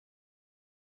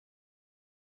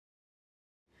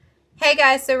Hey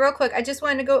guys, so real quick, I just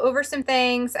wanted to go over some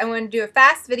things. I wanted to do a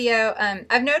fast video.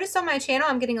 I've noticed on my channel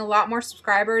I'm getting a lot more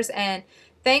subscribers, and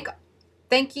thank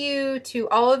you to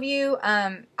all of you.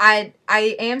 I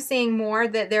am seeing more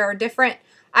that there are different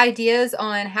ideas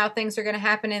on how things are going to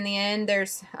happen in the end.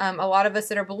 There's a lot of us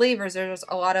that are believers. There's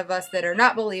a lot of us that are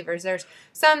not believers. There's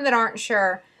some that aren't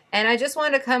sure. And I just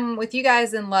wanted to come with you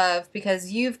guys in love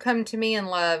because you've come to me in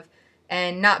love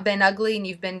and not been ugly, and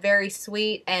you've been very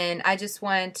sweet. And I just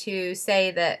wanted to say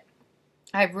that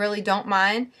I really don't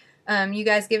mind you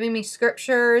guys giving me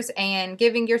scriptures and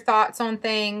giving your thoughts on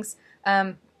things.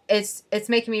 It's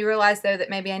making me realize, though, that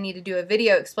maybe I need to do a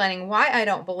video explaining why I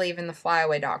don't believe in the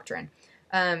flyaway doctrine.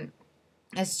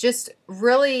 It's just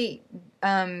really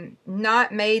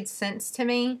not made sense to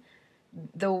me,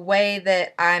 the way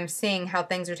that I'm seeing how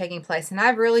things are taking place. And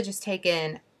I've really just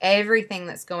taken everything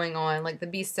that's going on, like the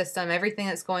beast system, everything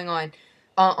that's going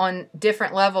on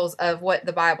different levels of what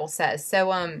the Bible says.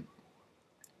 So, and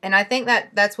I think that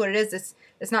that's what it is.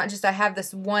 It's not just I have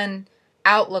this one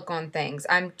outlook on things.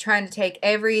 I'm trying to take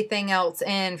everything else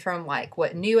in, from like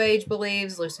what New Age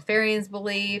believes, Luciferians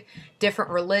believe,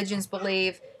 different religions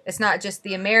believe. It's not just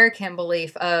the American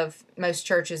belief of most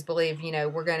churches believe, you know,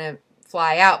 we're going to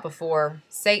fly out before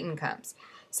Satan comes.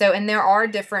 So, and there are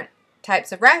different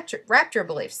types of rapture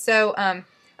beliefs. So,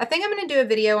 I think I'm going to do a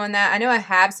video on that. I know I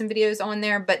have some videos on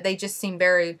there, but they just seem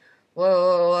very,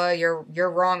 whoa,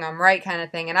 you're wrong, I'm right kind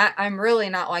of thing. And I'm really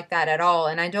not like that at all.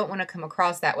 And I don't want to come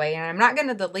across that way. And I'm not going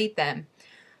to delete them.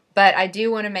 But I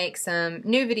do want to make some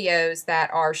new videos that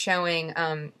are showing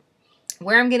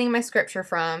where I'm getting my scripture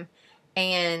from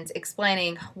and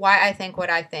explaining why I think what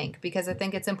I think, because I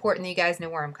think it's important that you guys know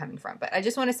where I'm coming from. But I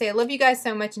just want to say I love you guys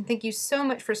so much, and thank you so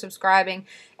much for subscribing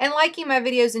and liking my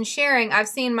videos and sharing. I've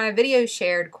seen my videos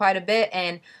shared quite a bit,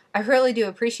 and I really do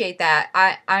appreciate that.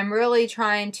 I'm really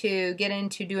trying to get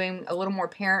into doing a little more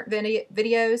parent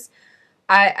videos.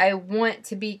 I want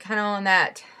to be kind of on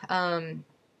that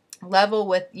level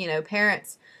with, you know,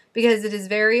 parents, because it is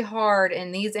very hard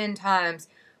in these end times,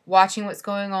 watching what's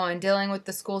going on, dealing with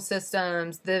the school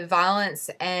systems, the violence,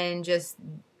 and just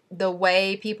the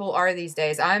way people are these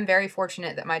days. I'm very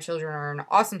fortunate that my children are in an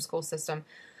awesome school system.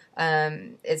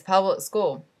 It's public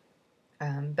school.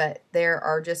 But there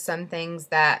are just some things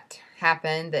that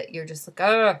happen that you're just like,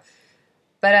 oh.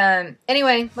 But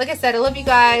anyway, like I said, I love you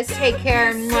guys. Take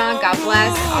care. God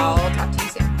bless. I'll talk to you.